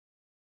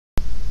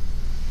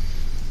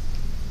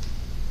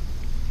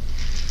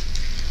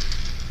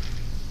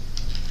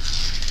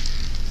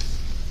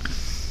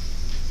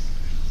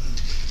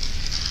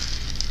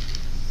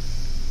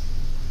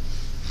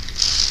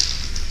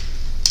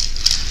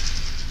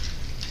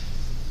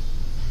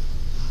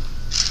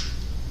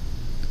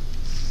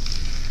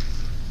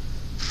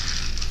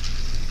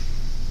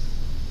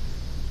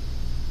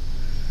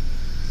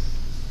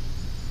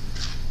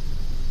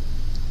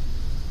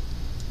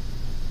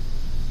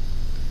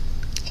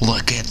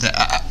Look at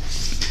that.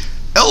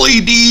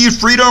 LED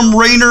Freedom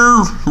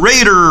Rainer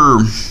Raider.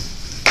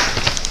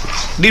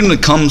 It even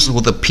comes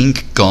with a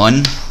pink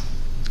gun,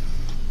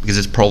 because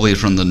it's probably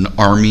from the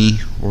Army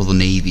or the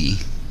Navy.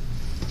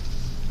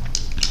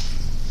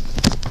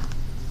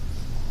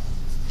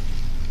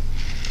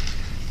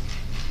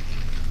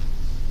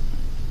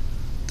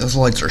 Those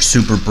lights are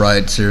super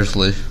bright,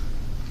 seriously.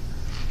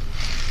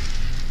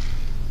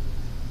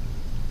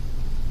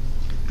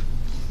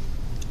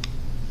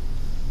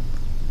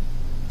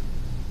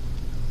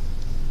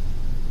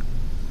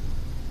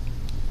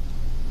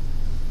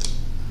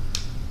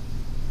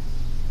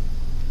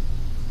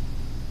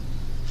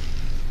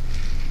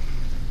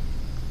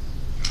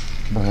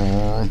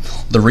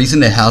 The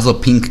reason it has a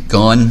pink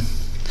gun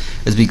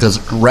is because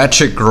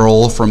Ratchet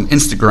Girl from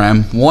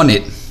Instagram won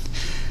it.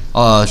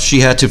 She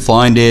had to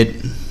find it.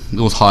 It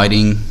was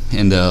hiding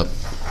in the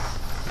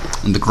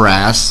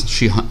grass.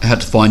 She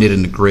had to find it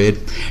in the grid.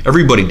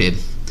 Everybody did.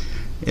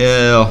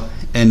 Yeah,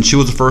 and she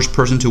was the first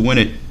person to win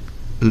it,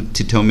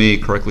 to tell me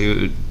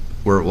correctly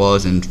where it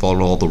was and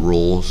follow all the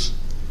rules.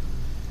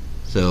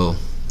 So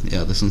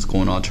yeah, this one's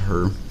going on to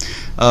her.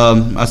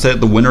 I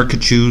said the winner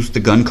could choose the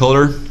gun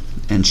color,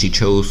 and she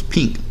chose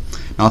pink.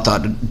 Now I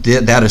thought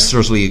that is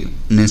seriously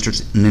an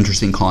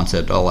interesting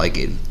concept. I like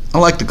it. I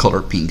like the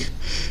color pink,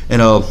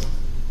 and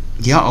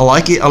yeah, I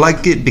like it. I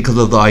like it because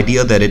of the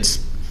idea that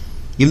it's,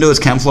 even though it's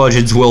camouflage,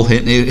 it's well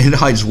hidden. It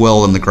hides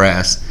well in the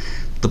grass.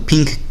 The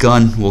pink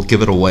gun will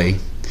give it away.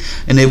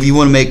 And if you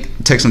want to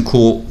take some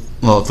cool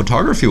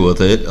photography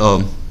with it,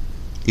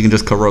 you can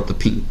just cover up the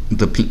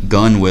pink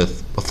gun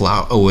with a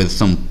flower, or with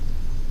some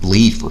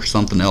leaf or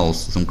something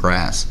else, some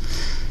grass.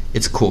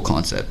 It's a cool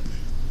concept.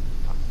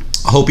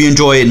 I hope you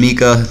enjoy it,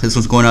 Mika. This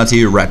one's going out to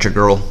you, Ratchet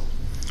Girl.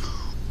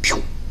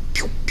 Pew,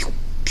 pew, pew,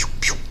 pew,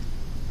 pew.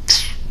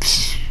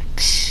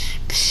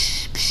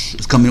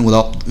 It's coming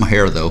without my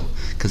hair though,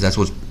 because that's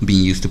what's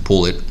being used to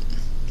pull it.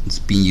 It's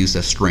being used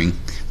as string.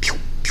 Pew,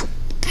 pew.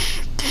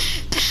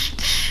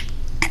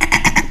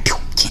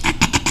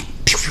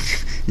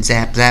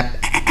 Zap, zap.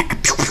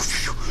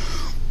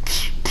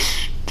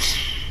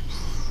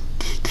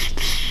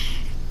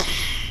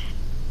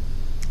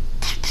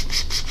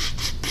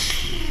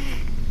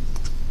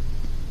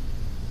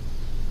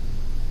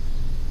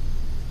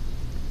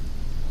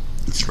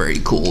 It's very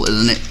cool,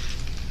 isn't it?